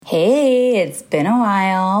Hey, it's been a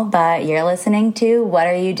while, but you're listening to What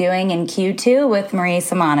Are You Doing in Q2 with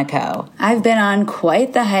Marisa Monaco. I've been on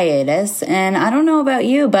quite the hiatus, and I don't know about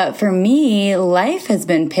you, but for me, life has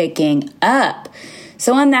been picking up.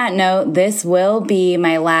 So on that note, this will be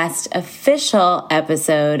my last official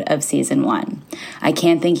episode of Season 1. I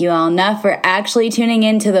can't thank you all enough for actually tuning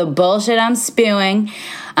into the bullshit I'm spewing.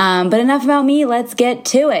 But enough about me, let's get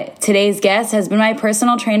to it. Today's guest has been my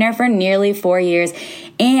personal trainer for nearly 4 years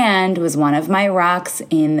and was one of my rocks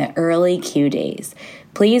in the early Q days.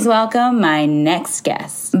 Please welcome my next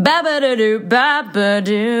guest. Ba-ba-da-doo,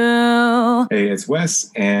 ba-ba-doo. Hey, it's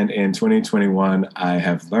Wes, and in 2021, I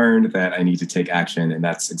have learned that I need to take action, and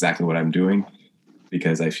that's exactly what I'm doing,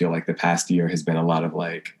 because I feel like the past year has been a lot of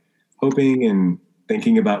hoping and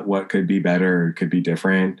thinking about what could be better or could be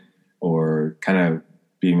different, or kind of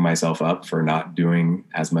beating myself up for not doing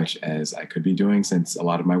as much as I could be doing since a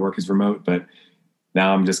lot of my work is remote. But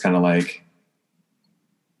now I'm just kind of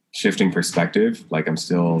shifting perspective. I'm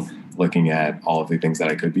still looking at all of the things that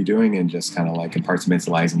I could be doing and just kind of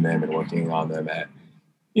compartmentalizing them and working on them at,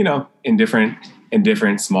 in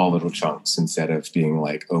different small little chunks instead of being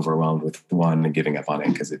overwhelmed with one and giving up on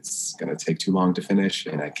it because it's going to take too long to finish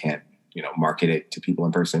and I can't, market it to people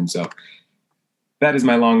in person. So that is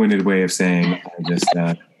my long-winded way of saying I just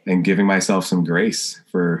and giving myself some grace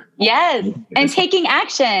for and taking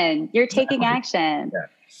action. You're taking action. Yeah.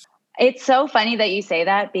 It's so funny that you say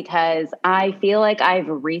that because I feel like I've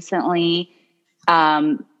recently,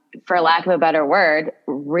 for lack of a better word,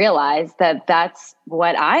 realized that that's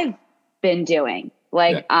what I've been doing.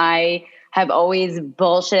 I have always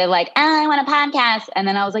bullshitted I want a podcast. And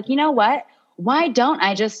then I was like, you know what? Why don't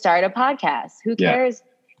I just start a podcast? Who cares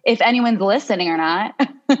if anyone's listening or not?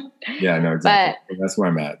 Yeah, no, exactly. That's where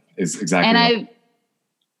I'm at. Is exactly.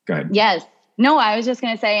 Go ahead. Yes. No, I was just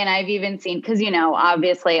going to say, and I've even seen, because,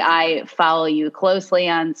 obviously I follow you closely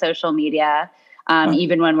on social media,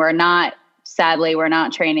 even when sadly, we're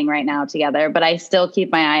not training right now together, but I still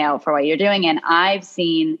keep my eye out for what you're doing. And I've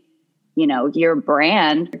seen, your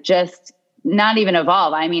brand just not even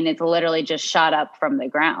evolve. I mean, it's literally just shot up from the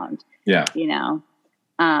ground. Yeah.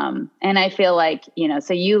 And I feel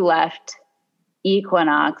so you left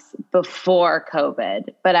Equinox before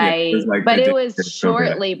COVID, but it was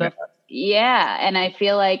shortly before. Yeah. And I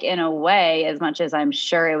feel in a way, as much as I'm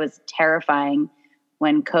sure it was terrifying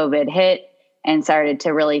when COVID hit and started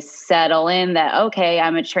to really settle in that, okay,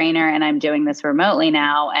 I'm a trainer and I'm doing this remotely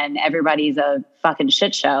now and everybody's a fucking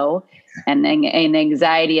shit show and an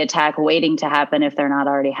anxiety attack waiting to happen if they're not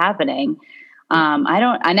already happening. Now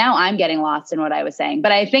I'm getting lost in what I was saying,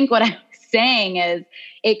 but I think what I was saying is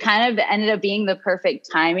it kind of ended up being the perfect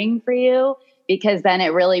timing for you, because then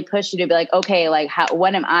it really pushed you to be okay,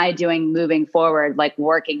 what am I doing moving forward?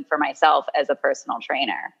 Working for myself as a personal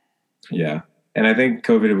trainer. Yeah. And I think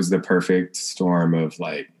COVID was the perfect storm of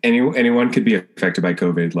anyone could be affected by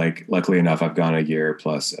COVID. Luckily enough, I've gone a year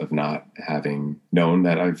plus of not having known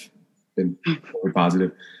that I've been COVID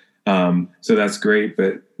positive. So that's great.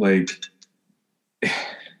 But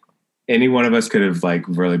any one of us could have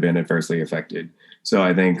really been adversely affected. So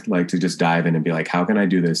I think to just dive in and be how can I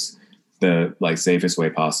do this the safest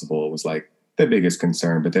way possible was the biggest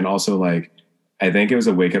concern. But then also I think it was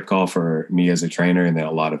a wake up call for me as a trainer and then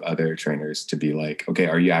a lot of other trainers to be okay,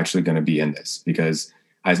 are you actually going to be in this? Because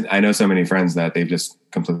I know so many friends that they've just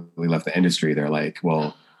completely left the industry. They're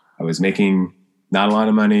well, I was making not a lot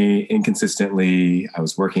of money inconsistently. I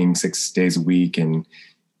was working 6 days a week and,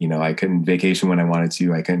 I couldn't vacation when I wanted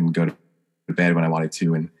to. I couldn't go to bed when I wanted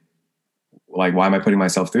to. And why am I putting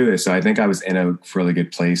myself through this? So I think I was in a really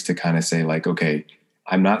good place to kind of say okay,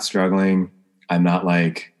 I'm not struggling. I'm not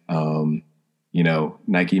Nike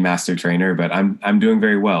master trainer, but I'm doing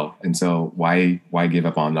very well. And so why give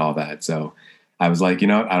up on all that? So I was I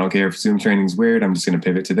don't care if Zoom training is weird. I'm just going to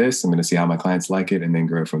pivot to this. I'm going to see how my clients like it and then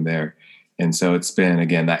grow from there. And so it's been,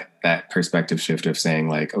 again, that perspective shift of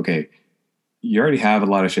saying okay, you already have a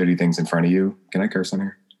lot of shitty things in front of you. Can I curse on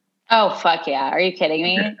here? Oh, fuck yeah. Are you kidding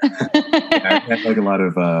me? I have a lot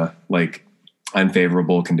of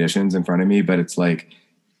unfavorable conditions in front of me, but it's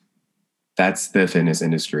that's the fitness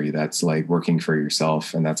industry. That's working for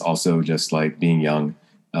yourself. And that's also just being young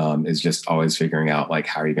is just always figuring out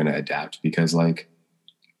how are you going to adapt? Because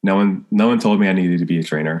no one told me I needed to be a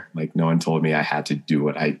trainer. No one told me I had to do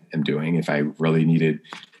what I am doing. If I really needed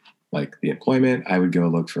the employment, I would go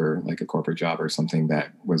look for a corporate job or something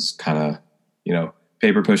that was kind of,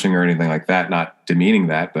 paper pushing or anything like that. Not demeaning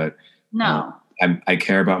that, but no, I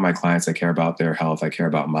care about my clients. I care about their health. I care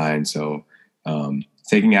about mine. So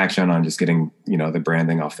taking action on just getting, the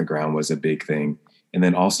branding off the ground was a big thing. And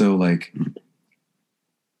then also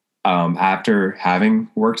after having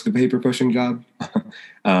worked the paper pushing job,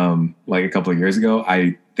 like a couple of years ago,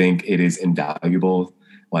 I think it is invaluable,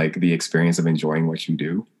 like the experience of enjoying what you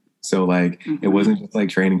do. So like, it wasn't just like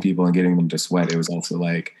training people and getting them to sweat. It was also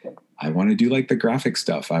like, I want to do like the graphic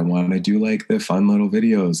stuff. I want to do like the fun little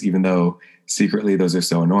videos, even though secretly those are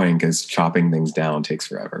so annoying because chopping things down takes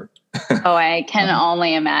forever. Oh, I can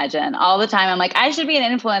only imagine. All the time I'm like, I should be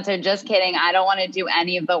an influencer. Just kidding. I don't want to do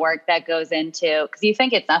any of the work that goes into, because you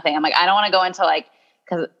think it's nothing. I'm like, I don't want to go into like,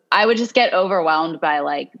 because I would just get overwhelmed by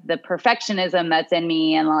like the perfectionism that's in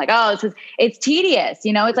me, and like, oh, it's tedious.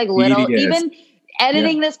 You know, it's like little, even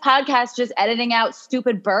editing this podcast, just editing out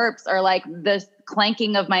stupid burps or like the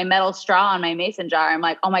clanking of my metal straw on my mason jar. I'm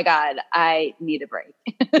like, oh my God, I need a break.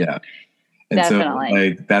 Yeah. And definitely. So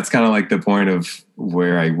like, that's kind of like the point of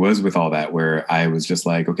where I was with all that, where I was just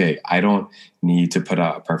like, okay, I don't need to put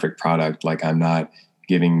out a perfect product. Like, I'm not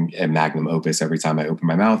giving a magnum opus every time I open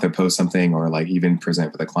my mouth or post something or like even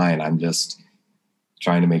present with a client. I'm just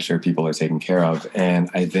trying to make sure people are taken care of. And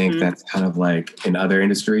I think that's kind of like in other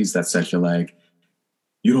industries, that's such a like,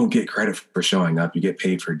 you don't get credit for showing up, you get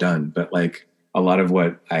paid for done. But like a lot of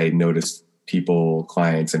what I noticed people,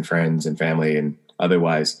 clients and friends and family and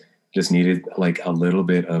otherwise just needed like a little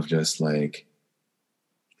bit of just like,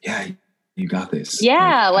 yeah, you got this.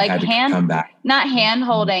 Yeah. Like not hand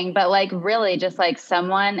holding, but like really just like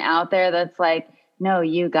someone out there that's like, no,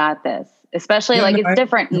 you got this. Especially it's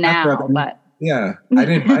different now, but. Yeah, I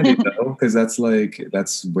didn't mind it though, because that's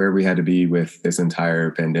where we had to be with this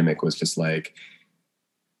entire pandemic, was just like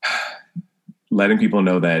letting people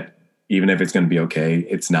know that even if it's going to be okay,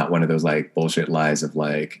 it's not one of those like bullshit lies of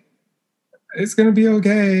like, it's going to be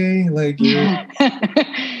okay. Like,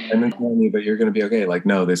 and then telling me, but you're going to be okay. Like,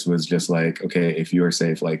 no, this was just like, okay, if you are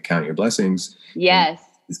safe, like count your blessings. Yes. And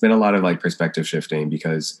it's been a lot of like perspective shifting,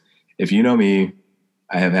 because if you know me,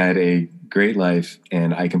 I have had a great life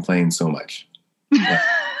and I complain so much. Like,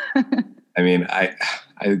 I mean, I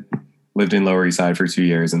lived in Lower East Side for 2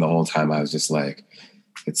 years, and the whole time I was just like,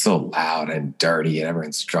 it's so loud and dirty and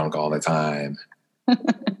everyone's drunk all the time.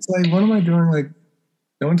 It's like, what am I doing? Like,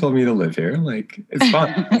 no one told me to live here. Like, it's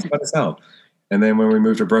fun. It's fun as hell. And then when we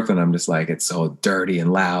moved to Brooklyn, I'm just like, it's so dirty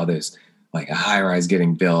and loud. There's like a high rise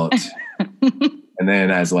getting built. And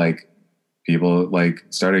then as like people like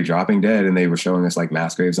started dropping dead and they were showing us like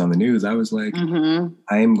mass graves on the news, I was like,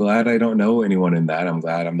 I'm glad I don't know anyone in that. I'm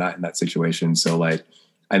glad I'm not in that situation. So like,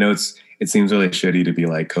 I know it seems really shitty to be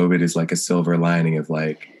like, COVID is like a silver lining of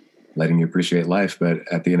like letting you appreciate life. But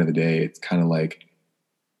at the end of the day, it's kind of like,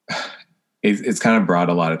 it's kind of brought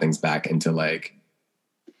a lot of things back into like,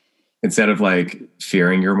 instead of like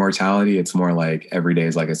fearing your mortality, it's more like every day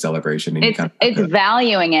is like a celebration. And it's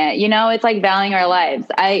valuing it, you know, it's like valuing our lives.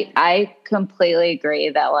 I completely agree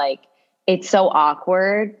that like, it's so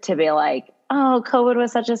awkward to be like, oh, COVID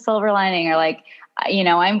was such a silver lining, or like, you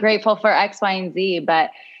know, I'm grateful for X, Y, and Z, but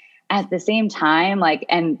at the same time, like,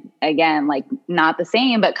 and again, like not the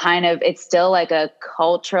same, but kind of, it's still like a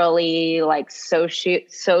culturally, like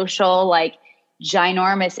social, like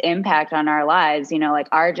ginormous impact on our lives, you know, like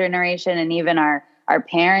our generation and even our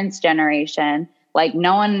parents' generation, like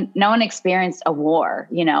no one experienced a war,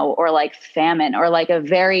 you know, or like famine or like a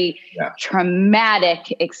very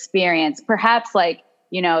traumatic experience. Perhaps like,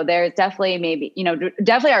 you know, there's definitely maybe, you know,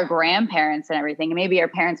 definitely our grandparents and everything, and maybe our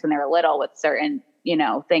parents when they were little with certain, you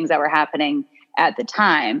know, things that were happening at the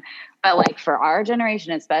time. But like for our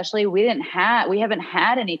generation, especially, we haven't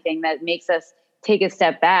had anything that makes us take a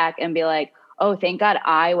step back and be like, oh, thank God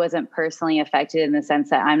I wasn't personally affected in the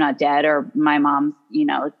sense that I'm not dead, or my mom, you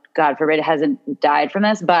know, God forbid, hasn't died from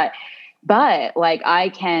this. But like I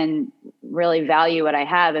can really value what I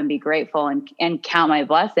have and be grateful and count my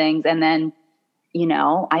blessings. And then, you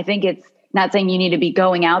know, I think it's not saying you need to be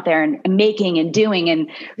going out there and making and doing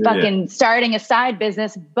and fucking starting a side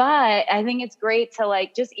business. But I think it's great to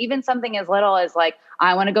like, just even something as little as like,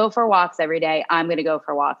 I want to go for walks every day. I'm going to go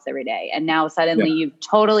for walks every day. And now suddenly you've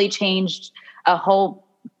totally changed a whole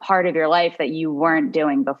part of your life that you weren't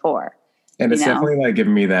doing before. And it's definitely like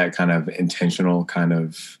giving me that kind of intentional kind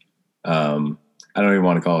of, I don't even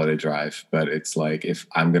want to call it a drive, but it's like, if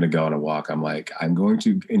I'm going to go on a walk, I'm like, I'm going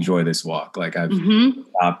to enjoy this walk. Like I've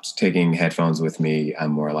stopped taking headphones with me.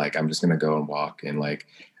 I'm more like, I'm just going to go and walk. And like,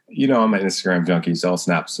 you know, I'm an Instagram junkie, so I'll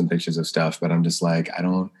snap some pictures of stuff, but I'm just like, I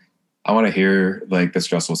want to hear like the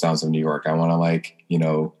stressful sounds of New York. I want to like, you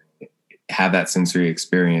know, have that sensory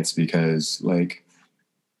experience, because like,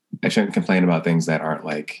 I shouldn't complain about things that aren't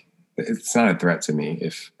like, it's not a threat to me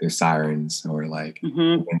if there's sirens or like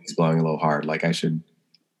it's blowing a little hard. Like I should,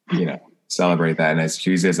 you know, celebrate that. And as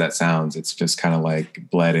cheesy as that sounds, it's just kind of like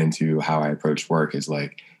bled into how I approach work, is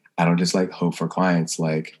like, I don't just like hope for clients.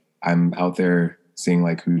 Like I'm out there seeing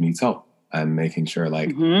like who needs help. I'm making sure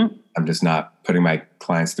like I'm just not putting my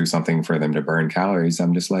clients through something for them to burn calories.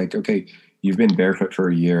 I'm just like, okay, you've been barefoot for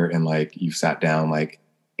a year and like you've sat down like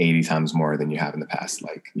 80 times more than you have in the past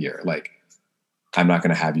like year. Like I'm not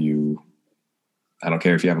going to have you, I don't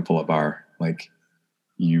care if you have a pull-up bar, like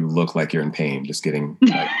you look like you're in pain, just getting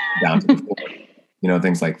like down to the floor, you know,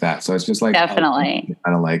 things like that. So it's just like, definitely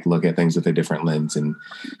kind of like look at things with a different lens and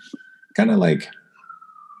kind of like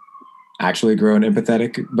actually grow an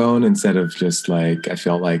empathetic bone instead of just like, I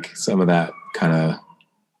felt like some of that kind of,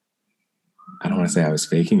 I don't want to say I was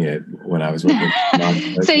faking it when I was working.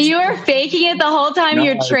 So you were faking it the whole time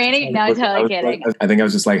you're training? No, totally kidding. I think I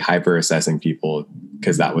was just like hyper assessing people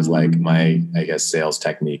because that was like my, I guess, sales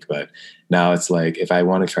technique. But now it's like, if I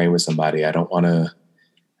want to train with somebody,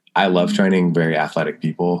 I love training very athletic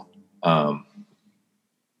people. And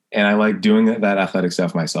I like doing that athletic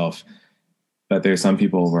stuff myself. But there's some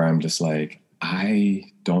people where I'm just like, I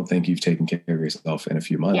don't think you've taken care of yourself in a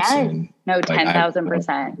few months. Yes. And no,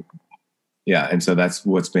 10,000%. Yeah. And so that's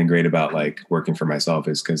what's been great about like working for myself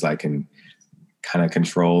is because I can kind of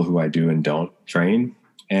control who I do and don't train.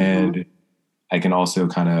 And I can also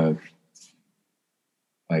kind of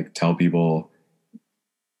like tell people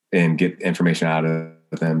and get information out of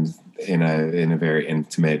them in a very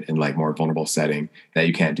intimate and like more vulnerable setting that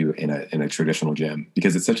you can't do in a traditional gym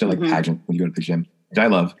because it's such a like pageant when you go to the gym, which I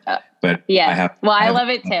love. But yeah, I love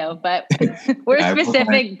it too. But we're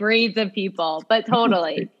specific breeds of people. But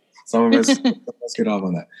totally, some of us get off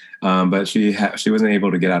on that. But she wasn't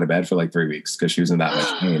able to get out of bed for like 3 weeks because she was in that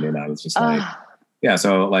much pain, and I was just like, yeah.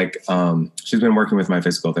 So like, she's been working with my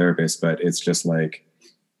physical therapist, but it's just like,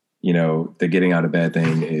 you know, the getting out of bed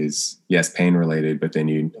thing is, yes, pain related, but then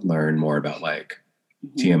you learn more about like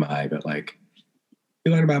TMI, but like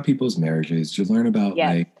you learn about people's marriages, you learn about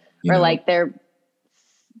like, or like their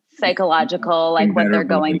psychological, like what they're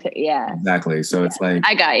going to. Yeah, exactly. So it's like,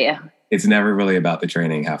 I got you. It's never really about the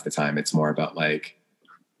training half the time. It's more about like,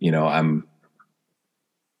 you know,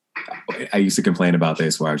 I used to complain about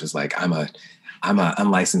this where I was just like, I'm a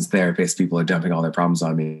unlicensed therapist. People are dumping all their problems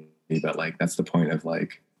on me. But like, that's the point of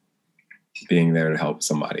like, being there to help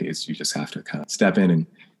somebody is you just have to kind of step in and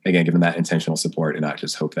again, give them that intentional support and not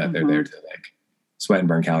just hope that they're there to like sweat and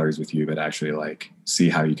burn calories with you, but actually like see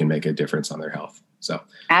how you can make a difference on their health. So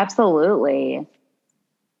absolutely.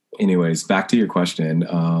 Anyways, back to your question.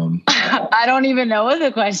 I don't even know what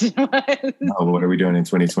the question was. No, what are we doing in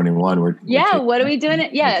 2021? What are we doing?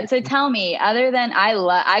 Yeah. So tell me, other than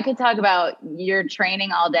I could talk about your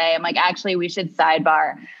training all day. I'm like, actually, we should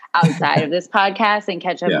sidebar outside of this podcast and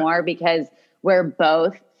catch up more because we're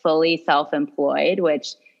both fully self-employed,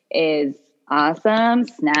 which is awesome.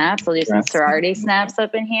 Snaps. We'll do some sorority snaps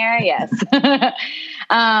up in here. Yes.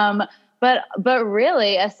 But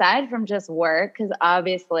really, aside from just work, because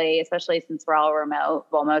obviously, especially since we're all remote,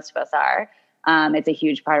 well, most of us are, it's a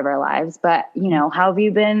huge part of our lives. But, you know, how have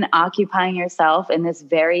you been occupying yourself in this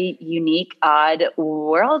very unique, odd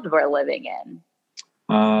world we're living in?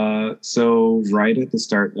 So right at the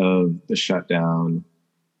start of the shutdown,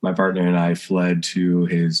 my partner and I fled to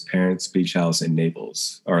his parents' beach house in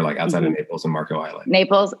Naples, or like outside of Naples and Marco Island.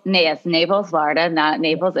 Naples, Florida, not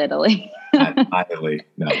Naples, Italy. not Italy,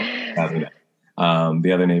 no.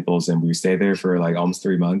 The other Naples, and we stayed there for like almost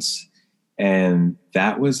 3 months, and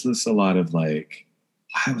that was just a lot of like,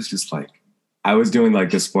 I was doing like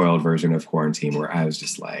the spoiled version of quarantine, where I was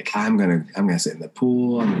just like, I'm gonna sit in the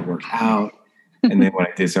pool, I'm gonna work out. And then when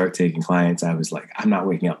I did start taking clients, I was like, I'm not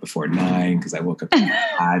waking up before 9 because I woke up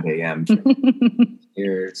at 5 a.m.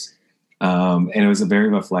 years. And it was a very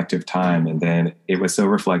reflective time. And then it was so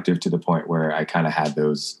reflective to the point where I kind of had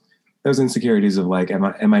those insecurities of like,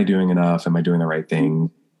 am I doing enough? Am I doing the right thing?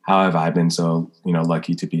 How have I been so, you know,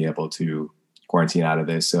 lucky to be able to quarantine out of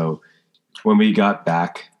this? So when we got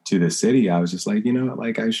back to the city, I was just like, you know,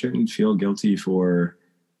 like I shouldn't feel guilty for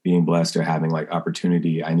being blessed or having like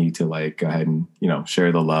opportunity. I need to like go ahead and, you know,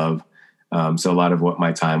 share the love. So a lot of what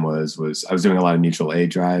my time was I was doing a lot of mutual aid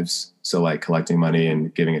drives. So like collecting money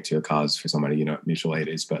and giving it to a cause for somebody, you know, what mutual aid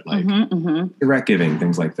is, but like direct giving,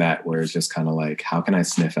 things like that, where it's just kind of like, how can I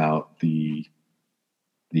sniff out the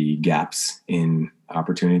gaps in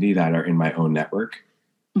opportunity that are in my own network?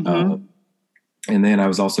 And then I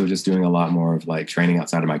was also just doing a lot more of like training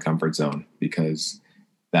outside of my comfort zone, because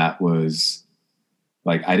that was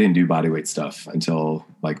like, I didn't do bodyweight stuff until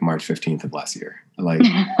like March 15th of last year. Like,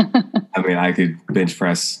 I mean, I could bench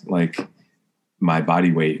press like my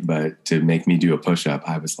body weight, but to make me do a push-up,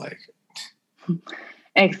 I was like,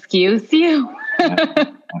 excuse you?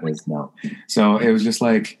 that is no. So it was just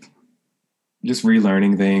like, just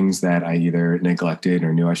relearning things that I either neglected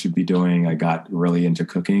or knew I should be doing. I got really into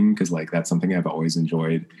cooking because like that's something I've always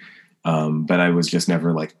enjoyed. But I was just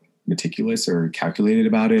never like meticulous or calculated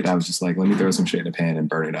about it. I was just like, let me throw some shit in a pan and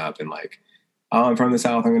burn it up. And like, oh, I'm from the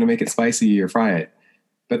South, I'm going to make it spicy or fry it.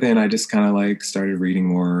 But then I just kind of like started reading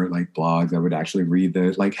more like blogs. I would actually read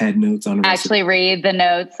the like head notes on a recipe. Read the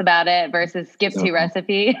notes about it versus skip to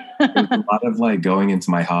recipe. There's a lot of like going into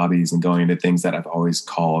my hobbies and going into things that I've always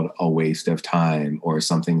called a waste of time or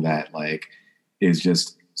something that like is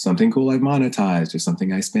just something cool I've monetized or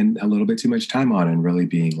something I spend a little bit too much time on, and really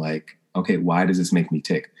being like, okay, why does this make me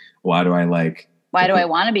tick? Why do I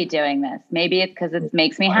want to be doing this? Maybe it's because it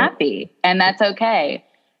makes me happy, and that's okay.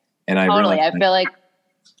 And I feel like,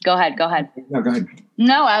 go ahead. No, go ahead.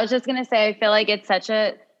 No, I was just going to say, I feel like it's such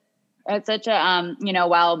a,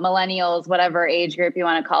 while millennials, whatever age group you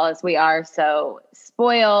want to call us, we are so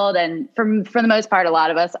spoiled. And for the most part, a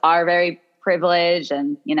lot of us are very privileged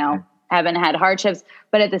and, haven't had hardships.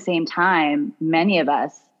 But at the same time, many of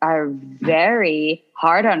us are very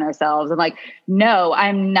hard on ourselves and like, no,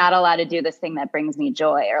 I'm not allowed to do this thing that brings me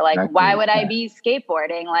joy. Or like, why would I be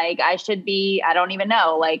skateboarding? Like I should be, I don't even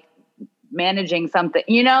know, like managing something,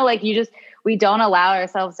 like we don't allow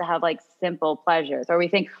ourselves to have like simple pleasures, or we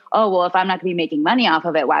think, oh, well, if I'm not gonna be making money off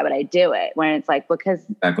of it, why would I do it? When it's like, because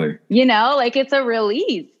like it's a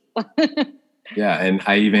release. Yeah. And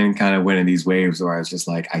I even kind of went in these waves where I was just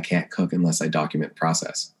like, I can't cook unless I document the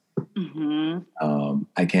process.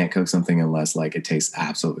 I can't cook something unless like it tastes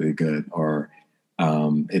absolutely good. Or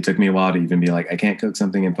it took me a while to even be like, I can't cook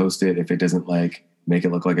something and post it if it doesn't like make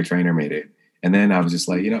it look like a trainer made it. And then I was just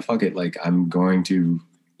like, fuck it. Like I'm going to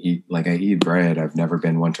eat, like I eat bread. I've never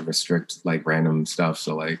been one to restrict like random stuff.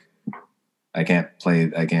 So like, I can't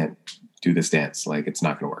do this dance. Like it's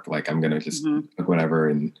not going to work. Like I'm going to just cook whatever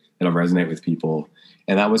and it'll resonate with people.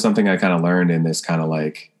 And that was something I kind of learned in this kind of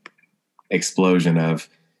like explosion of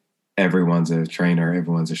everyone's a trainer,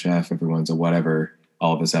 everyone's a chef, everyone's a whatever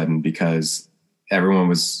all of a sudden, because everyone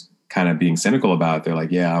was kind of being cynical about it. They're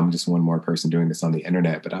like, yeah, I'm just one more person doing this on the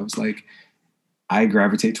internet. But I was like, I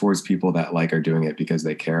gravitate towards people that like are doing it because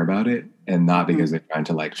they care about it and not because they're trying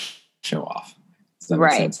to like show off. Does that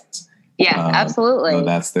make sense? Yeah, absolutely. So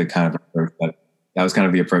that's the kind of approach that was kind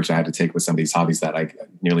of the approach I had to take with some of these hobbies that I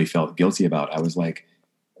nearly felt guilty about. I was like,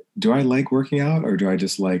 do I like working out or do I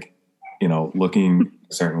just like, looking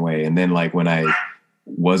a certain way? And then like when I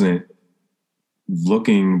wasn't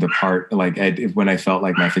looking the part, like when I felt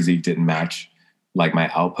like my physique didn't match like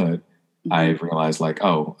my output, I realized like,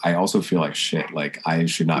 oh, I also feel like shit. Like I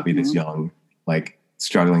should not be this young, like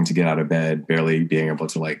struggling to get out of bed, barely being able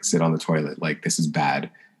to like sit on the toilet. Like this is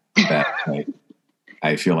bad. Like,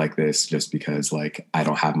 I feel like this just because like I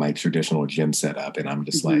don't have my traditional gym set up, and I'm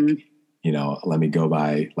just like, let me go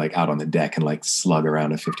by like out on the deck and like slug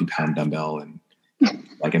around a 50-pound dumbbell and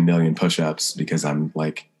like a million push-ups because I'm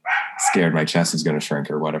like scared my chest is going to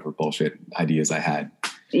shrink or whatever bullshit ideas I had.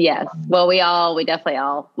 Yes. Well, we definitely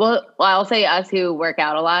all, I'll say us who work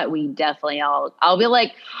out a lot, we definitely I'll be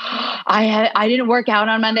like, I didn't work out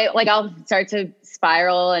on Monday. Like I'll start to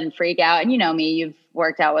spiral and freak out. And you know me, you've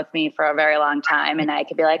worked out with me for a very long time. And I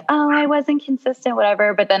could be like, oh, I wasn't consistent,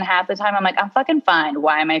 whatever. But then half the time I'm like, I'm fucking fine.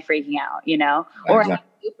 Why am I freaking out? Or exactly.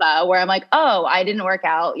 Where I'm like, oh, I didn't work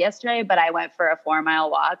out yesterday, but I went for a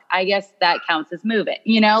 4-mile walk. I guess that counts as moving,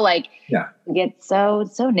 we get so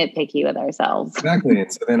nitpicky with ourselves. Exactly.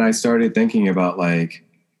 And so then I started thinking about like,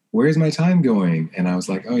 where's my time going? And I was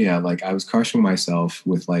like, oh yeah, like I was crushing myself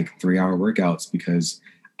with like 3-hour workouts because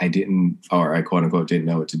I quote unquote didn't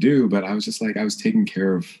know what to do, but I was just like, I was taking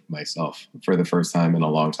care of myself for the first time in a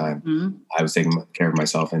long time. Mm-hmm. I was taking care of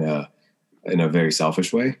myself in a very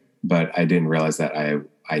selfish way, but I didn't realize that I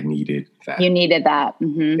needed that. You needed that.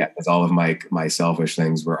 Mm-hmm. Yeah, because all of my selfish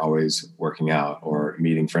things were always working out or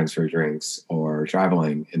meeting friends for drinks or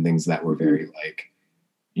traveling and things that were very like,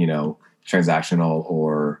 transactional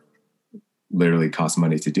or literally cost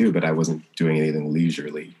money to do, but I wasn't doing anything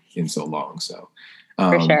leisurely in so long. So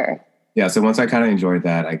for sure. Yeah. So once I kind of enjoyed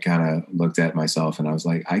that, I kind of looked at myself and I was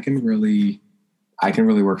like, I can really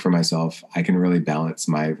work for myself. I can really balance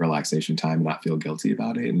my relaxation time and not feel guilty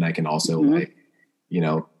about it. And I can also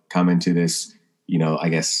come into this, I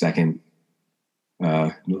guess second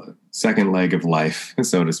leg of life,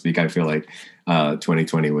 so to speak. I feel like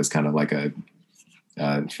 2020 was kind of like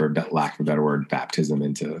for lack of a better word, baptism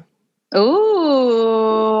into.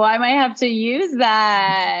 Ooh, I might have to use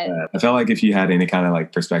that. I felt like if you had any kind of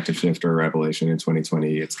like perspective shift or revelation in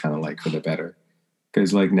 2020, it's kind of like for the better.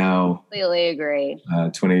 Because like now, completely agree.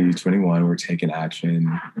 2021, we're taking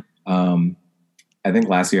action. I think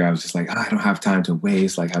last year I was just like, I don't have time to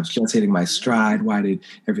waste. Like I was just hitting my stride. Why did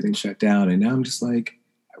everything shut down? And now I'm just like,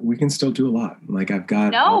 we can still do a lot. Like I've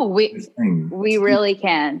got we really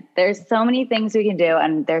can. There's so many things we can do,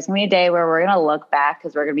 and there's gonna be a day where we're gonna look back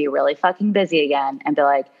because we're gonna be really fucking busy again and be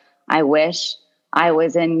like, I wish I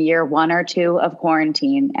was in year 1 or 2 of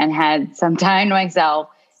quarantine and had some time to myself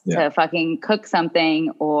to fucking cook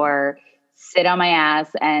something or sit on my ass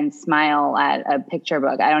and smile at a picture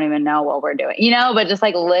book. I don't even know what we're doing, but just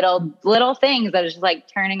like little things that is just like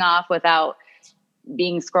turning off without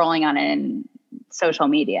being scrolling on it in social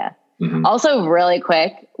media. Mm-hmm. Also, really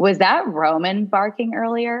quick, was that Roman barking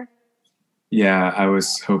earlier? Yeah, I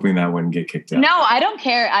was hoping that wouldn't get kicked out. No, I don't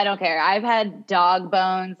care. I've had dog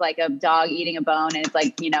bones, like a dog eating a bone, and it's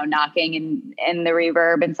like, knocking in the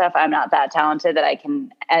reverb and stuff. I'm not that talented that I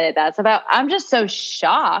can edit that stuff out. I'm just so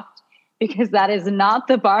shocked because that is not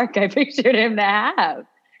the bark I pictured him to have.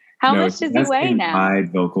 How much does he weigh now?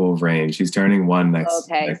 Wide vocal range. He's turning 1 next.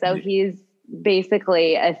 Okay, so he's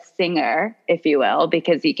basically a singer, if you will,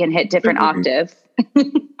 because he can hit different octaves.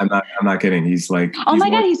 I'm not kidding. He's like, oh my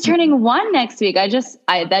God, he's turning 1 next week. Oh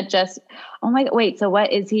my God. Wait, so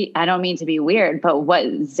what is he? I don't mean to be weird, but what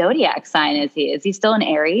zodiac sign is he? Is he still an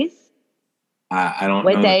Aries? I don't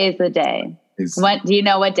know. What day is the day? What do you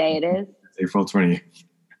know what day it is? April 20th.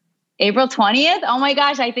 April 20th? Oh my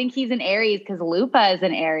gosh, I think he's an Aries because Lupa is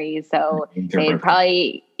an Aries. So they'd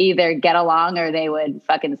probably either get along or they would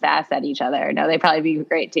fucking sass at each other. No, they'd probably be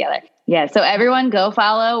great together. Yeah, so everyone go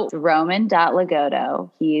follow Roman.Lagotto.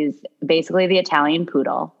 He's basically the Italian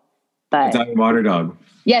poodle. But Italian water dog.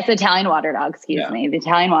 Yes, Italian water dog, excuse me. The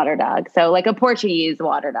Italian water dog. So like a Portuguese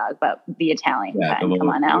water dog, but the Italian kind. Come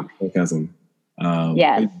on now. Cousin.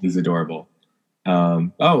 Yes. He's adorable.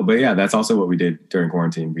 But yeah, that's also what we did during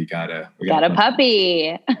quarantine. We got a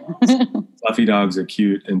puppy. Fluffy dogs are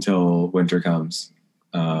cute until winter comes.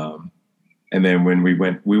 And then when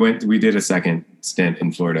we did a second stint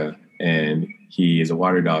in Florida, and he is a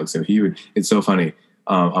water dog. So it's so funny.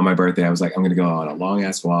 On my birthday, I was like, I'm going to go on a long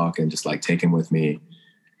ass walk and just like take him with me.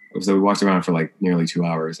 So we walked around for like nearly 2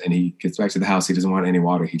 hours, and he gets back to the house. He doesn't want any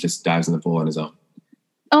water. He just dives in the pool on his own.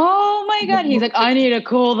 Oh my God. He's like, I need to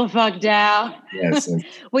cool the fuck down. Yes.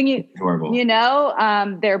 When horrible.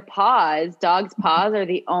 Their paws, dogs' paws are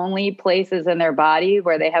the only places in their body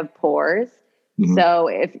where they have pores. Mm-hmm. So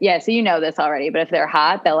so you know this already, but if they're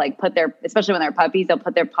hot, they'll like especially when they're puppies, they'll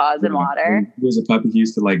put their paws in water. When he was a puppy, he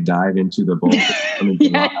used to like dive into the bowl.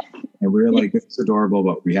 Yes. And we were like, this is adorable,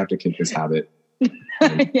 but we have to kick this habit.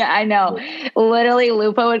 Yeah, I know. Literally,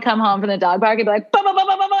 Lupo would come home from the dog park and be like, bah, bah, bah,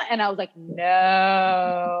 bah, bah, bah, and I was like,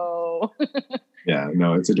 no. Yeah,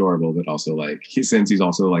 no, it's adorable, but also like since he's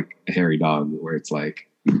also like a hairy dog, where it's like,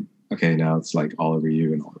 okay, now it's like all over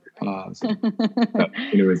you and all over your paws. But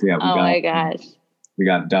anyways, yeah, my gosh, we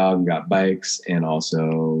got dog, we got bikes, and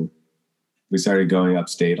also we started going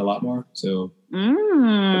upstate a lot more. So.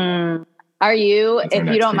 Are you,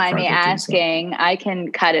 if you don't mind me asking, I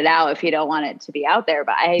can cut it out if you don't want it to be out there,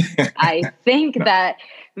 but I think that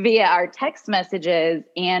via our text messages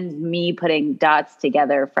and me putting dots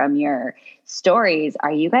together from your stories,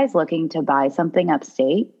 are you guys looking to buy something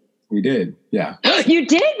upstate? We did, yeah. You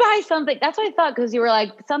did buy something? That's what I thought, because you were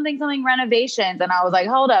like, something renovations, and I was like,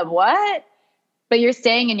 hold up, what? But you're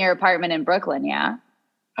staying in your apartment in Brooklyn, yeah?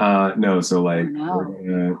 No, so like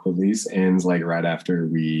the lease ends like right after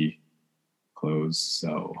we close,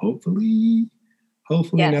 so hopefully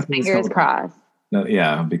yes, fingers crossed. No,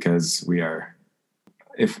 yeah, because we are,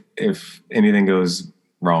 if anything goes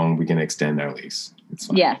wrong, we can extend our lease. It's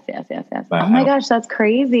fine. Yes. But oh my gosh, that's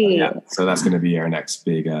crazy. Yeah, so that's going to be our next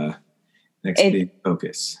big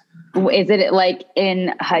focus. Is it like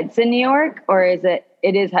in Hudson, New York, or is it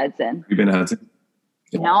is Hudson? You've been to Hudson?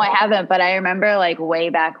 No, I haven't, but I remember like way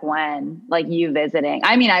back when, like you visiting.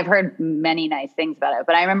 I mean, I've heard many nice things about it,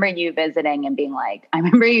 but I remember you visiting and being like,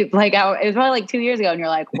 it was probably like 2 years ago, and you're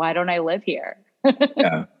like, why don't I live here?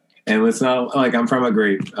 Yeah. And it's not like I'm from a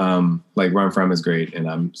great, like where I'm from is great. And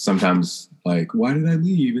I'm sometimes like, why did I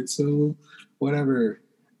leave? It's so whatever.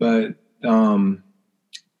 But the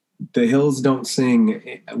hills don't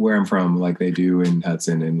sing where I'm from like they do in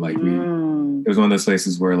Hudson. And like it was one of those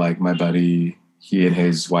places where like my buddy, he and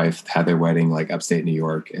his wife had their wedding like upstate New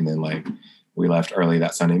York. And then like we left early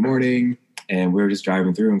that Sunday morning, and we were just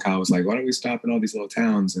driving through, and Kyle was like, why don't we stop in all these little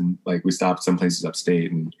towns? And like we stopped some places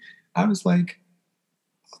upstate, and I was like,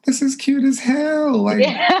 this is cute as hell. Like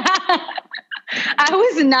I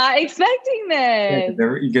was not expecting this.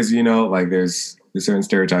 Yeah, because like there's certain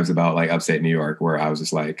stereotypes about like upstate New York where I was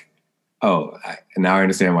just like, now I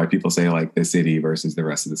understand why people say like the city versus the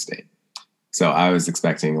rest of the state. So I was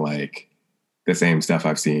expecting like the same stuff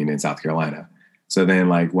I've seen in South Carolina. So then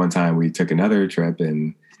like one time we took another trip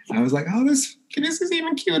and I was like, oh, this is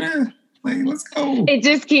even cuter. Like, let's go. It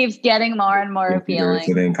just keeps getting more and more appealing.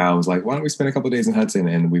 So then Kyle was like, why don't we spend a couple of days in Hudson?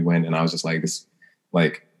 And we went, and I was just like, this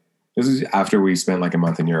is after we spent like a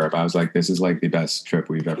month in Europe. I was like, this is like the best trip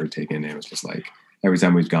we've ever taken. It was just like, every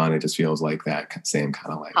time we've gone, it just feels like that same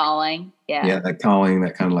kind of like calling. Yeah. Yeah. That calling,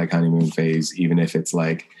 that kind of like honeymoon phase, even if it's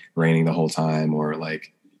like raining the whole time or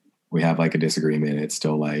like we have like a disagreement, it's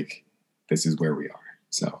still like, this is where we are.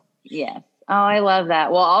 So, yeah. Oh, I love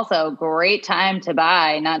that. Well, also great time to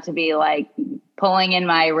buy, not to be like pulling in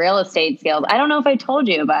my real estate skills. I don't know if I told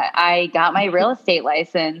you, but I got my real estate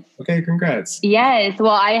license. Okay, congrats. Yes.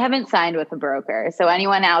 Well, I haven't signed with a broker. So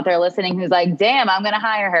anyone out there listening who's like, damn, I'm going to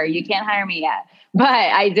hire her. You can't hire me yet. But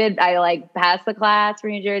I did. I like passed the class for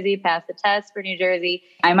New Jersey, passed the test for New Jersey.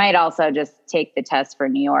 I might also just take the test for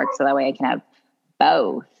New York. So that way I can have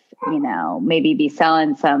both, maybe be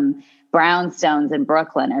selling some brownstones in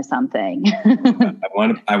Brooklyn or something. I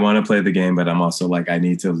want to play the game, but I'm also like, I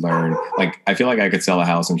need to learn. Like, I feel like I could sell a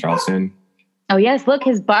house in Charleston. Oh yes. Look,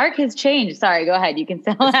 his bark has changed. Sorry, go ahead. You can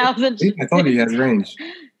sell a house in I thought he has range.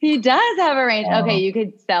 He does have a range. Okay. You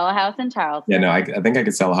could sell a house in Charleston. Yeah, no, I think I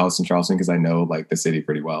could sell a house in Charleston because I know like the city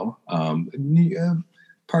pretty well.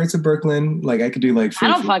 Parts of Brooklyn, like I could do like. I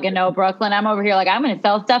don't fucking know Brooklyn. I'm over here like, I'm going to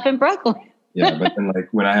sell stuff in Brooklyn. Yeah, but then like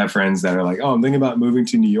when I have friends that are like, oh, I'm thinking about moving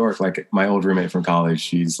to New York, like my old roommate from college,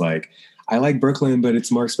 she's like, I like Brooklyn, but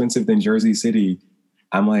it's more expensive than Jersey City.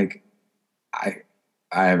 I'm like, I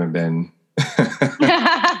haven't been.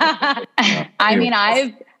 I mean,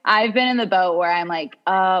 I've been in the boat where I'm like,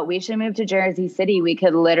 we should move to Jersey City. We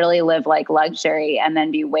could literally live like luxury and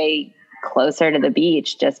then be way closer to the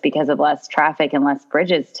beach just because of less traffic and less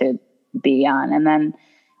bridges to be on. And then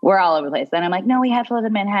we're all over the place. Then I'm like, no, we have to live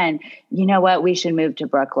in Manhattan. You know what? We should move to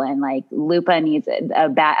Brooklyn. Like Lupa needs a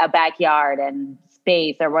backyard and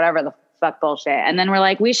space or whatever the fuck bullshit. And then we're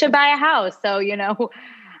like, we should buy a house. So,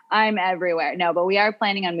 I'm everywhere. No, but we are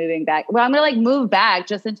planning on moving back. Well, I'm going to like move back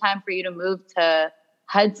just in time for you to move to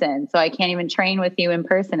Hudson. So I can't even train with you in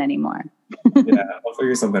person anymore. Yeah, I'll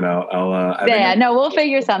figure something out. We'll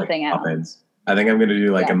figure something out. I think I'm going to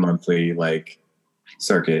do like a monthly like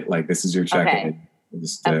circuit. Like this is your check-in.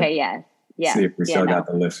 Okay. Yes. See if we still got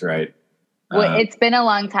the list right. Well, it's been a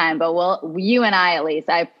long time, but you and I, at least,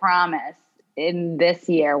 I promise in this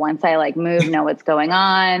year, once I like move, know what's going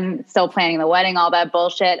on, still planning the wedding, all that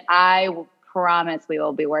bullshit, I promise we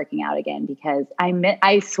will be working out again because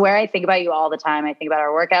I swear I think about you all the time. I think about our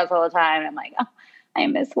workouts all the time. And I'm like, oh, I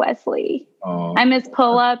miss Wesley. Oh. I miss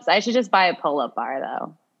pull-ups. I should just buy a pull-up bar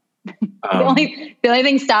though. The only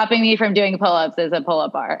thing stopping me from doing pull-ups is a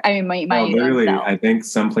pull-up bar. I mean, literally, I think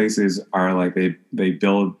some places are like they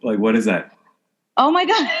build like, what is that? Oh my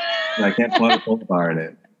god! I can't put a pull-up bar in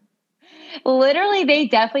it. Literally, they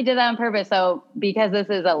definitely did that on purpose. So because this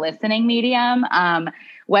is a listening medium,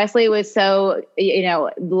 Wesley was so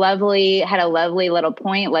lovely, had a lovely little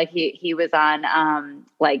point. Like he was on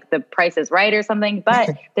like The Price is Right or something.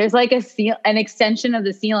 But there's like an extension of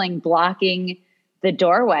the ceiling blocking the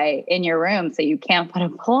doorway in your room, so you can't put a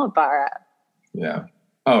pull-up bar up. Yeah.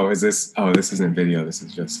 This isn't video. This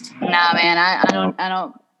is just. Nah, man.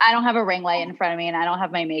 I don't have a ring light in front of me, and I don't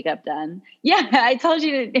have my makeup done. Yeah, I told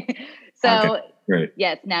you to. So okay, great.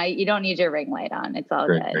 Yes, now you don't need your ring light on. It's all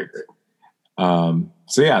great, good. Great.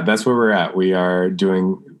 So yeah, that's where we're at. We are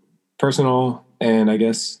doing personal and I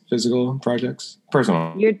guess physical projects.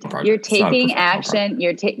 Personal. You're taking action.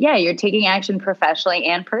 You're taking action professionally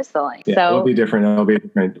and personally. Yeah, so it'll be different. It'll be a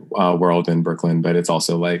different world in Brooklyn, but it's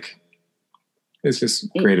also like it's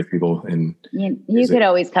just creative people. And you could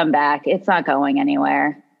always come back. It's not going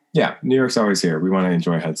anywhere. Yeah, New York's always here. We want to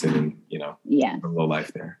enjoy Hudson and a little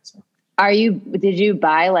life there. So. Did you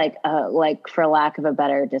buy like for lack of a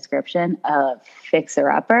better description, a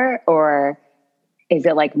fixer-upper, or is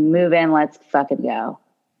it like move in, let's fucking go?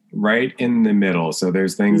 Right in the middle. So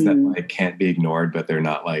there's things that like can't be ignored, but they're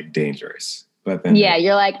not like dangerous. But then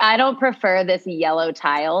you're like, I don't prefer this yellow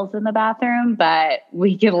tiles in the bathroom, but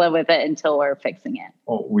we can live with it until we're fixing it.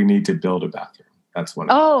 Oh, we need to build a bathroom. That's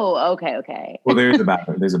one. Okay. Well, there's a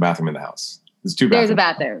bathroom. There's a bathroom in the house. There's two bathrooms. There's a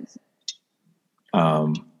bathroom.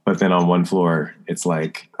 But then on one floor, it's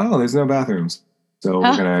like, there's no bathrooms. So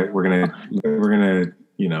we're gonna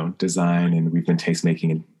design, and we've been taste making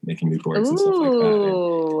and making new boards and stuff like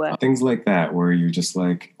that. And things like that, where you're just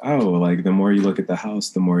like, like the more you look at the house,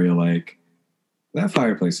 the more you're like, that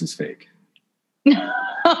fireplace is fake. It's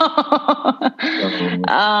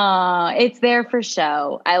there for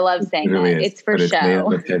show. I love saying that. It's for show. It's made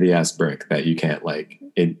of heavy ass brick that you can't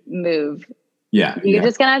move. You're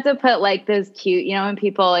just gonna have to put like those cute, you know, when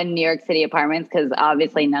people in New York City apartments, because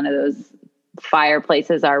obviously none of those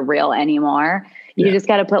fireplaces are real anymore. You just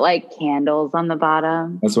got to put like candles on the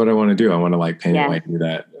bottom. That's what I want to do. I want to like paint it white and do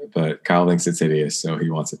that. But Kyle thinks it's hideous, so he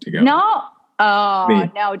wants it to go. No. Oh,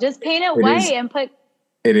 no. Just paint it white and put.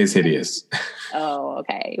 It is hideous. Oh,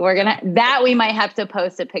 okay. We might have to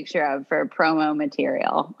post a picture of for promo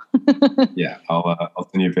material. Yeah. I'll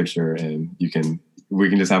send you a picture and we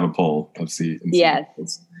can just have a poll of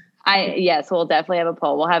Yes. We'll definitely have a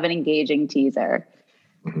poll. We'll have an engaging teaser.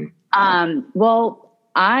 Mm-hmm. Well,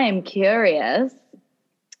 I'm curious.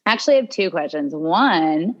 Actually, I have two questions.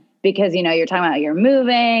 One, because, you know, you're talking about you're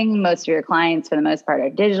moving. Most of your clients, for the most part, are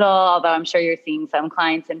digital, although I'm sure you're seeing some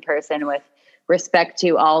clients in person with respect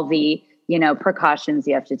to all the, you know, precautions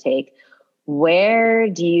you have to take. Where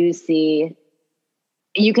do you see,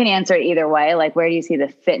 you can answer it either way, like where do you see the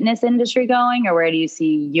fitness industry going, or where do you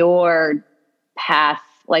see your path,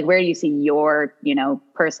 like where do you see your, you know,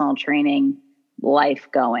 personal training life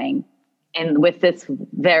going, and with this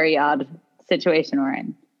very odd situation we're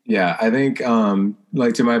in? Yeah, I think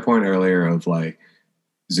like to my point earlier of like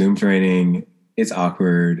Zoom training, it's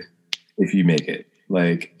awkward if you make it.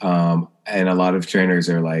 Like, and a lot of trainers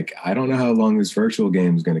are like, I don't know how long this virtual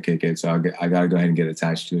game is going to kick it, so I got to go ahead and get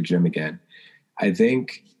attached to a gym again. I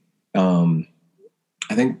think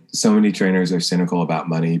so many trainers are cynical about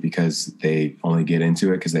money because they only get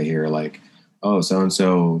into it because they hear like, oh, so and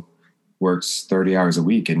so works 30 hours a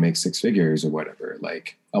week and makes six figures or whatever.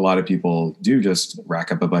 Like a lot of people do just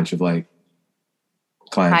rack up a bunch of like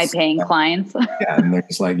clients, high paying clients. Yeah. And they're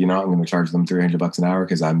just like, you know, I'm going to charge them $300 an hour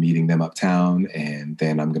because I'm meeting them uptown, and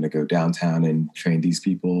then I'm going to go downtown and train these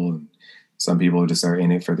people. And some people just are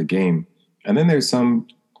in it for the game. And then there's some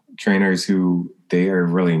trainers who they are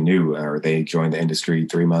really new, or they joined the industry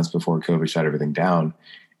 3 months before COVID shut everything down.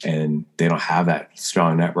 And they don't have that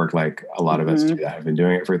strong network like a lot of us do that have been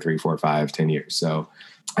doing it for 3, 4, 5, 10 years. So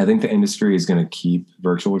I think the industry is going to keep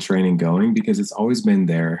virtual training going because it's always been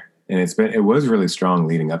there. And it was really strong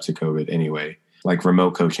leading up to COVID anyway, like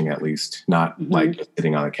remote coaching, at least, not like just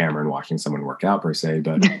sitting on a camera and watching someone work out per se.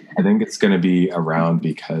 But I think it's going to be around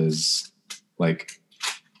because like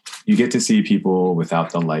you get to see people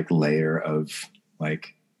without the like layer of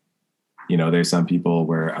like, you know, there's some people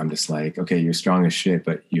where I'm just like, okay, you're strong as shit,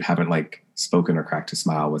 but you haven't like spoken or cracked a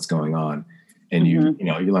smile. What's going on? And you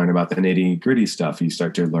learn about the nitty gritty stuff. You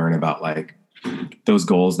start to learn about like those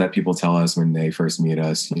goals that people tell us when they first meet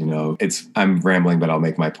us. You know, I'm rambling, but I'll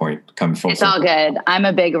make my point come full circle. It's all good. I'm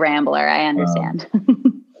a big rambler. I understand.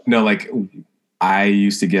 No, like I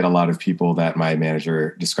used to get a lot of people that my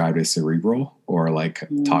manager described as cerebral or like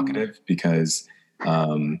talkative because,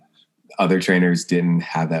 other trainers didn't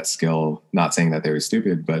have that skill, not saying that they were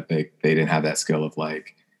stupid, but they didn't have that skill of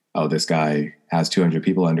like, oh, this guy has 200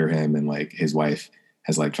 people under him and like his wife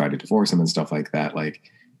has like tried to divorce him and stuff like that. Like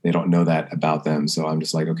they don't know that about them. So I'm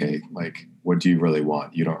just like, okay, like, what do you really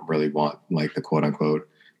want? You don't really want like the quote unquote,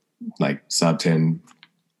 like sub 10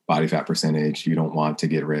 body fat percentage. You don't want to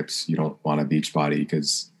get rips. You don't want a beach body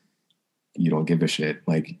because you don't give a shit.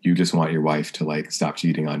 Like you just want your wife to like stop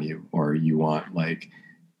cheating on you, or you want like,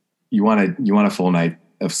 you want a full night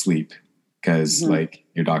of sleep because like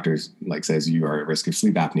your doctor like says you are at risk of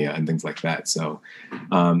sleep apnea and things like that. So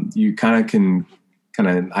you kind of,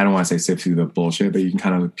 I don't want to say sift through the bullshit, but you can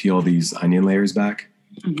kind of peel these onion layers back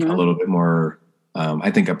a little bit more, I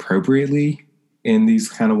think appropriately in these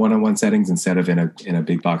kind of one-on-one settings instead of in a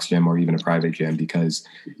big box gym or even a private gym, because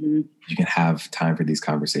you can have time for these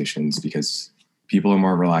conversations because people are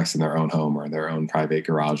more relaxed in their own home or in their own private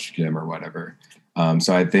garage gym or whatever.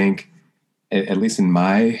 So I think, at least in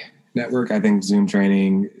my network, I think Zoom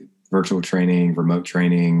training, virtual training, remote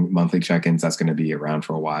training, monthly check-ins, that's going to be around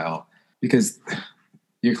for a while because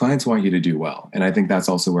your clients want you to do well. And I think that's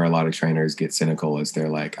also where a lot of trainers get cynical is they're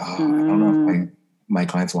like, oh, I don't know if my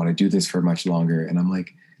clients want to do this for much longer. And I'm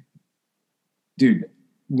like, dude,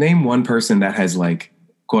 name one person that has like,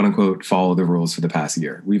 quote unquote, followed the rules for the past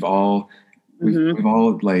year. We've all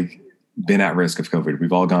like been at risk of COVID.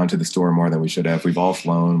 We've all gone to the store more than we should have. We've all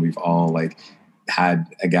flown. We've all like had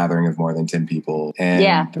a gathering of more than 10 people.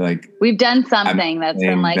 And like, we've done something that's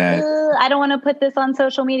been like, I don't want to put this on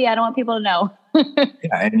social media. I don't want people to know. Yeah.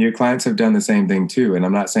 And your clients have done the same thing too. And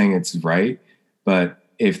I'm not saying it's right, but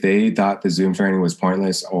if they thought the Zoom training was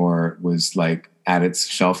pointless or was like at its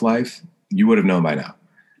shelf life, you would have known by now.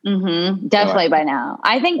 Definitely by now.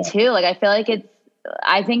 I think too, like,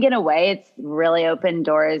 I think in a way it's really opened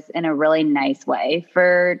doors in a really nice way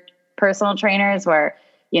for personal trainers where,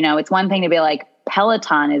 you know, it's one thing to be like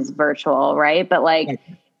Peloton is virtual, right? But like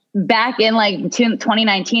back in like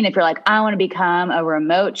 2019, if you're like, I want to become a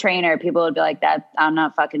remote trainer, people would be like, that I'm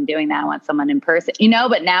not fucking doing that. I want someone in person,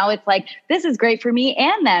 but now it's like, this is great for me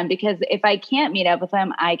and them, because if I can't meet up with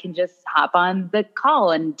them, I can just hop on the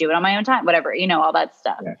call and do it on my own time, whatever, all that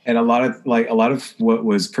stuff. Yeah. And a lot of what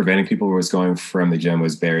was preventing people was going from the gym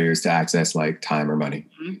was barriers to access, like time or money.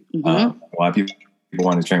 Mm-hmm. A lot of people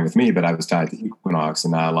want to train with me, but I was tied to Equinox,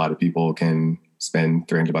 and not a lot of people can spend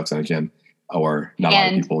 $300 on a gym. Or not a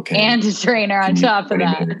lot of people can. And a trainer on top of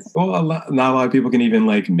that. Well, not a lot of people can even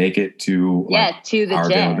like make it to to the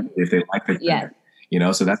gym if they like the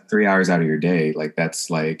trainer. So that's 3 hours out of your day. Like that's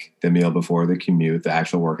like the meal before the commute, the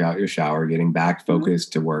actual workout, your shower, getting back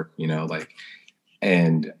focused to work.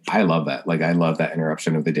 And I love that. Like I love that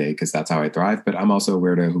interruption of the day because that's how I thrive. But I'm also a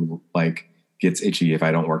weirdo who like gets itchy if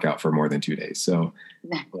I don't work out for more than 2 days. So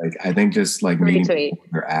like I think just like meeting people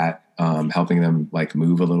where they're at, helping them like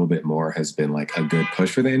move a little bit more has been like a good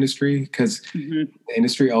push for the industry, because the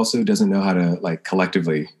industry also doesn't know how to like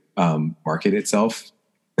collectively market itself.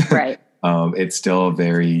 Right. It's still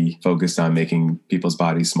very focused on making people's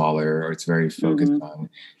bodies smaller, or it's very focused on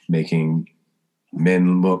making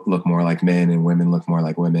men look more like men and women look more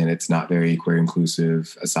like women. It's not very queer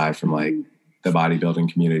inclusive, aside from like the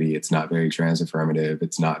bodybuilding community. It's not very trans affirmative.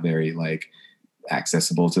 It's not very like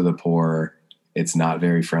accessible to the poor. It's not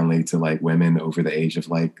very friendly to like women over the age of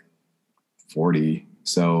like 40.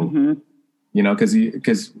 So,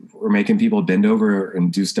 because we're making people bend over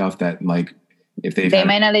and do stuff that like, if they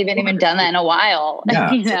might not have even done that in a while.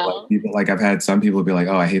 Yeah. So, like I've had some people be like,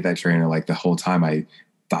 oh, I hate that trainer. Like the whole time I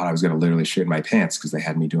thought I was going to literally shit my pants because they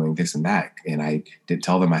had me doing this and that. And I did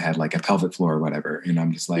tell them I had like a pelvic floor or whatever. And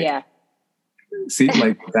I'm just like, see,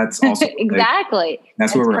 like that's also exactly. Like,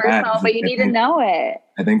 that's where we're personal, at. But you need to know it.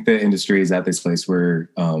 I think the industry is at this place where,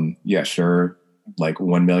 sure, like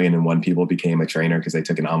 1,000,001 people became a trainer because they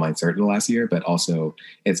took an online cert in the last year, but also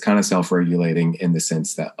it's kind of self-regulating in the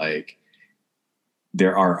sense that like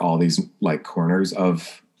there are all these like corners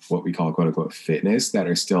of what we call quote unquote fitness that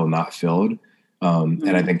are still not filled.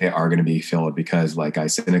 And I think they are going to be filled because, like I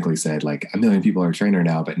cynically said, like 1 million people are a trainer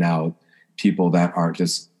now, but now people that aren't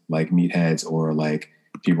just like meatheads or like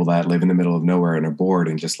people that live in the middle of nowhere and are bored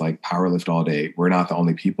and just like power lift all day. We're not the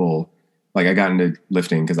only people. Like I got into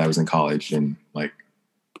lifting because I was in college and like,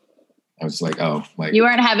 I was like, oh, like you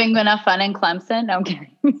weren't having enough fun in Clemson. No, I'm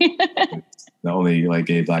kidding. The only like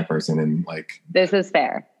gay Black person in like, this is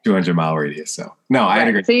fair. 200-mile radius. So no, I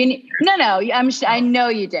agree. So I know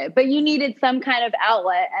you did, but you needed some kind of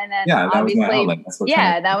outlet, and then obviously,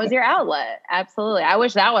 that was your outlet. Absolutely. I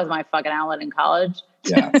wish that was my fucking outlet in college.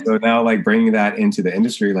 Yeah. So now like bringing that into the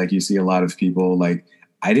industry, like you see a lot of people, like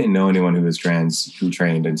I didn't know anyone who was trans who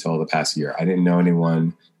trained until the past year. I didn't know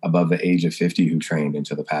anyone above the age of 50 who trained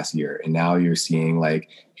until the past year. And now you're seeing like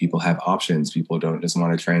people have options. People don't just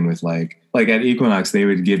want to train with like at Equinox, they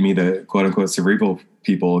would give me the quote unquote cerebral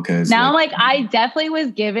people because now like I definitely was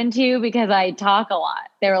given to because I talk a lot.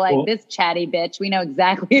 They were like, this chatty bitch, we know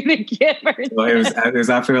exactly who to give her. Well, it was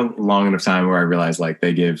after a long enough time where I realized like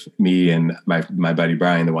they give me and my buddy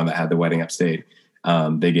Brian, the one that had the wedding upstate,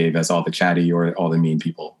 they gave us all the chatty or all the mean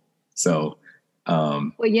people. So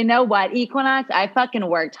well, you know what, Equinox, I fucking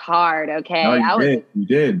worked hard. Okay. No, you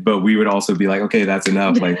did. But we would also be like, okay, that's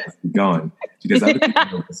enough. Like, let's keep going. Because other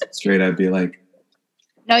people straight up be like,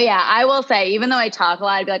 no, yeah, I will say, even though I talk a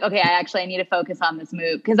lot, I'd be like, okay, I need to focus on this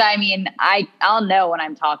move. Because I mean, I'll know when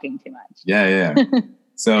I'm talking too much. Yeah.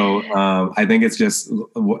 So I think it's just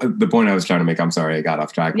the point I was trying to make. I'm sorry, I got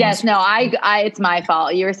off track. Yes, no, it's my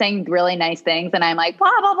fault. You were saying really nice things, and I'm like,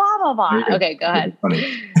 blah, blah, blah, blah, blah. Okay, go ahead. Funny.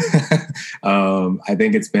 I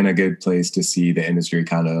think it's been a good place to see the industry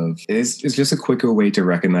kind of, it's just a quicker way to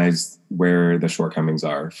recognize where the shortcomings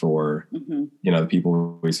are for, the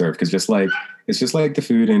people we serve. Because it's just like the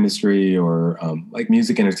food industry or like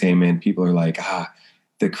music entertainment. People are like,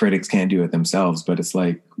 the critics can't do it themselves. But it's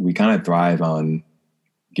like, we kind of thrive on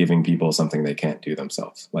giving people something they can't do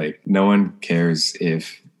themselves. Like no one cares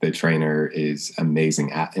if the trainer is an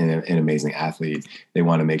amazing athlete. They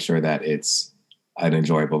want to make sure that it's an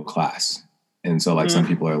enjoyable class. And so like some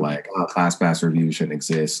people are like, class pass review shouldn't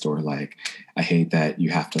exist. Or like, I hate that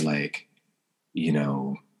you have to like,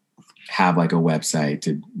 have like a website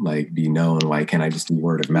to like be known. Why can't I just do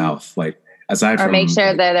word of mouth? Like aside from make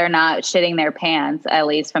sure that they're not shitting their pants, at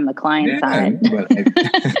least from the client side. But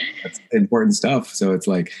that's important stuff. So it's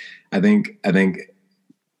like, I think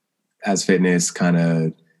as fitness kind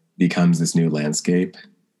of becomes this new landscape,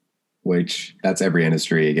 which that's every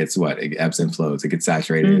industry. It gets it ebbs and flows. It gets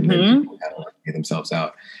saturated and then people kind of get themselves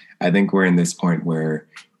out. I think we're in this point where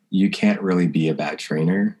you can't really be a bad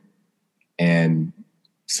trainer and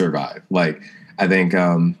survive. Like, I think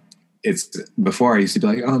it's before I used to be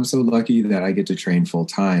like, oh, I'm so lucky that I get to train full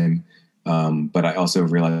time. But I also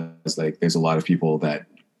realized like there's a lot of people that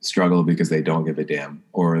struggle because they don't give a damn,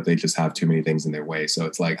 or they just have too many things in their way. So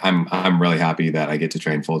it's like, I'm really happy that I get to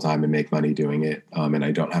train full time and make money doing it. And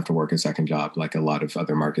I don't have to work a second job like a lot of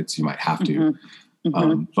other markets you might have to. Mm-hmm.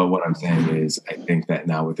 Mm-hmm. But what I'm saying is, I think that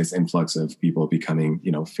now with this influx of people becoming,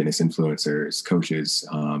 fitness influencers, coaches,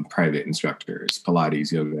 private instructors,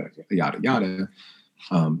 Pilates, yoga, yada, yada,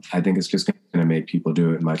 I think it's just going to make people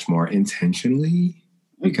do it much more intentionally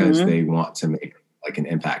because mm-hmm. they want to make like an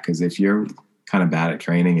impact. Because if you're kind of bad at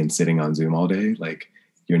training and sitting on Zoom all day, like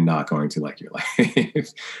you're not going to like your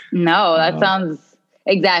life. No, that sounds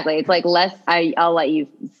exactly. It's like I'll let you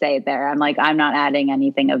say it there. I'm like, I'm not adding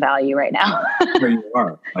anything of value right now. But you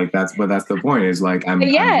are like, that's the point is like, I'm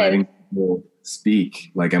letting people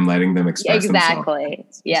speak. Like I'm letting them express exactly.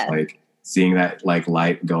 Yeah. Like seeing that like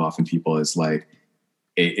light go off in people is like,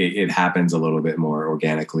 it happens a little bit more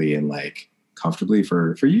organically and like comfortably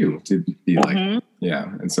for you to be mm-hmm. like, yeah.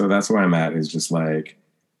 And so that's where I'm at, is just like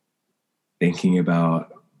thinking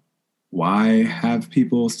about why have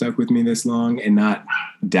people stuck with me this long, and not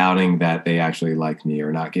doubting that they actually like me,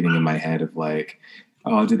 or not getting in my head of like,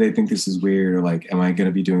 oh, do they think this is weird? Or like, am I going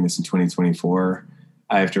to be doing this in 2024?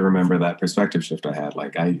 I have to remember that perspective shift I had.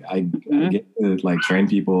 Like I get to like train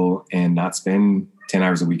people and not spend 10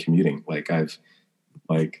 hours a week commuting. Like I've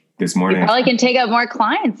like this morning. You probably can take up more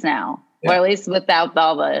clients now, or at least without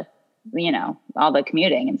all the, all the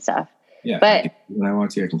commuting and stuff. Yeah. But when I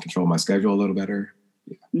want to, I can control my schedule a little better.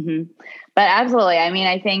 Yeah. Mm-hmm. But absolutely. I mean,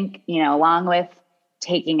 I think, along with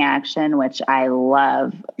taking action, which I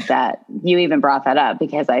love that you even brought that up,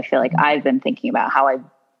 because I feel like I've been thinking about how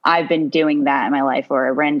I've been doing that in my life, or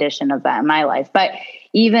a rendition of that in my life, but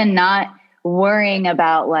even not worrying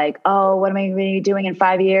about like, oh, what am I going to be doing in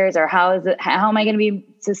 5 years? Or how am I going to be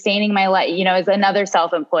sustaining my life? As another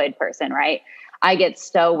self-employed person, right? I get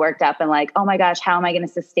so worked up and like, oh my gosh, how am I going to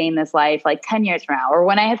sustain this life like 10 years from now, or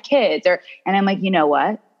when I have kids, and I'm like, you know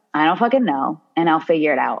what? I don't fucking know. And I'll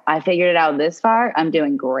figure it out. I figured it out this far. I'm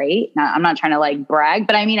doing great. Now, I'm not trying to like brag,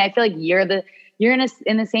 but I mean, I feel like you're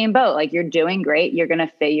in the same boat. Like you're doing great. You're going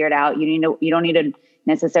to figure it out. You don't need to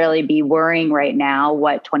necessarily be worrying right now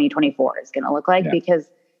what 2024 is going to look like, because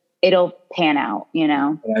it'll pan out,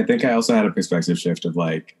 And I think I also had a perspective shift of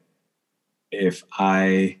like, if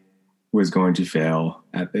I was going to fail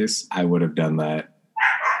at this, I would have done that.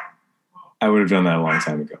 I would have done that a long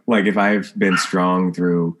time ago. Like if I've been strong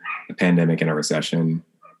through a pandemic and a recession,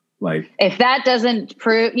 like if that doesn't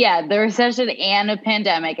prove, the recession and a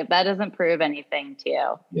pandemic, if that doesn't prove anything to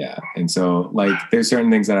you. Yeah. And so like, there's certain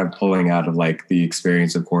things that I'm pulling out of like the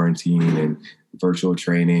experience of quarantine and virtual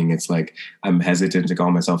training. It's like, I'm hesitant to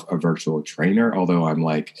call myself a virtual trainer, although I'm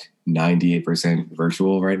like 98%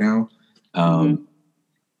 virtual right now. Mm-hmm.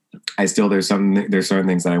 There's certain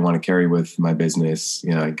things that I want to carry with my business,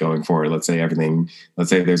 going forward. Let's say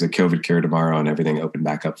there's a COVID cure tomorrow and everything opened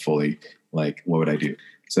back up fully. Like, what would I do?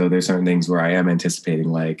 So there's certain things where I am anticipating,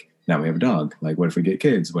 like, now we have a dog. Like, what if we get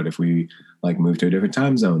kids? What if we like move to a different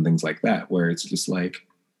time zone? Things like that, where it's just like,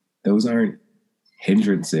 those aren't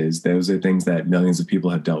hindrances. Those are things that millions of people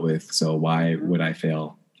have dealt with. So why would I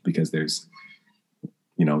fail? Because there's,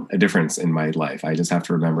 a difference in my life. I just have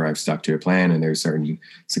to remember I've stuck to a plan, and there's certain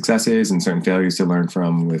successes and certain failures to learn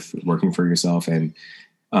from with working for yourself. And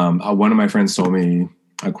one of my friends told me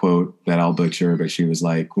a quote that I'll butcher, but she was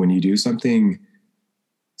like, when you do something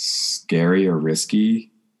scary or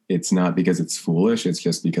risky, it's not because it's foolish, it's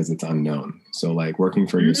just because it's unknown. So like working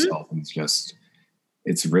for yourself is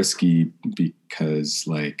it's risky because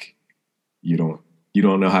like you don't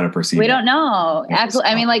know how to proceed. We don't know.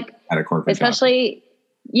 Absolutely. I mean, like at a corporate especially job.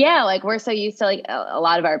 Yeah, like we're so used to like a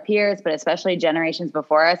lot of our peers, but especially generations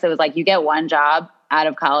before us, it was like you get one job out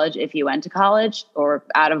of college if you went to college, or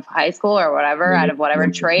out of high school or whatever, out of whatever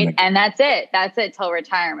trade. And that's it. That's it till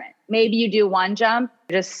retirement. Maybe you do one jump.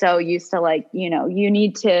 You're just so used to like, you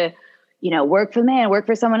need to, work for the man, work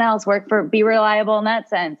for someone else, be reliable in that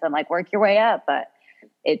sense, and like work your way up. But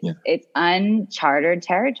it's uncharted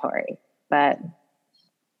territory. But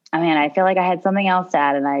I mean, I feel like I had something else to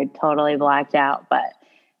add and I totally blacked out, but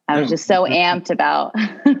I was just so amped about.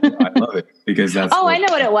 I love it because that's. I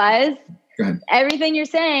know what it was. Go ahead. Everything you're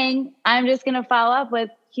saying, I'm just going to follow up with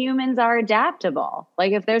humans are adaptable.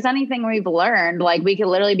 Like if there's anything we've learned, like we could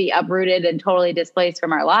literally be uprooted and totally displaced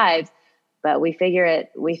from our lives, but we figure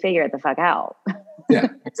it the fuck out. Yeah,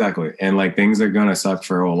 exactly. And like things are going to suck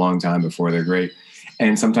for a long time before they're great.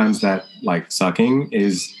 And sometimes that like sucking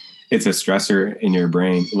it's a stressor in your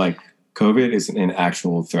brain. Like COVID is an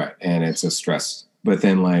actual threat and it's a stress But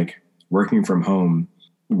then like working from home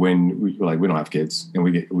when we don't have kids and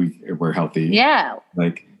we're healthy. Yeah.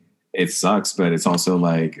 Like it sucks, but it's also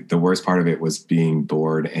like the worst part of it was being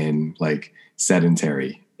bored and like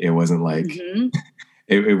sedentary. It wasn't like,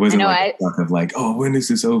 it wasn't like a of like, oh, when is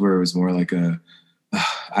this over? It was more like I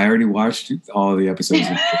already watched all the episodes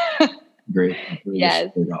of Great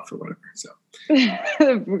British Bake Off or whatever.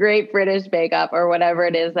 So Great British Bake Off or whatever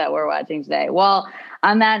it is that we're watching today. Well,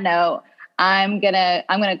 on that note, I'm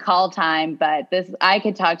gonna call time, but I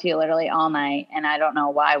could talk to you literally all night, and I don't know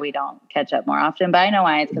why we don't catch up more often. But I know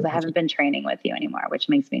why. It's because I haven't been training with you anymore, which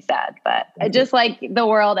makes me sad. But just like the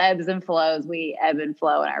world ebbs and flows, we ebb and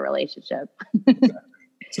flow in our relationship.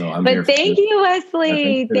 So I'm but thank you,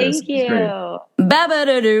 Wesley. Thank you.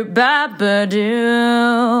 Ba-ba-da-doo,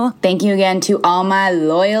 ba-ba-doo. Thank you again to all my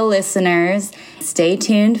loyal listeners. Stay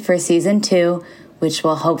tuned for season 2. Which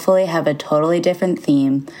will hopefully have a totally different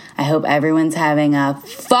theme. I hope everyone's having a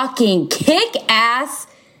fucking kick-ass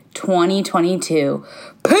 2022.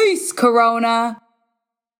 Peace, Corona!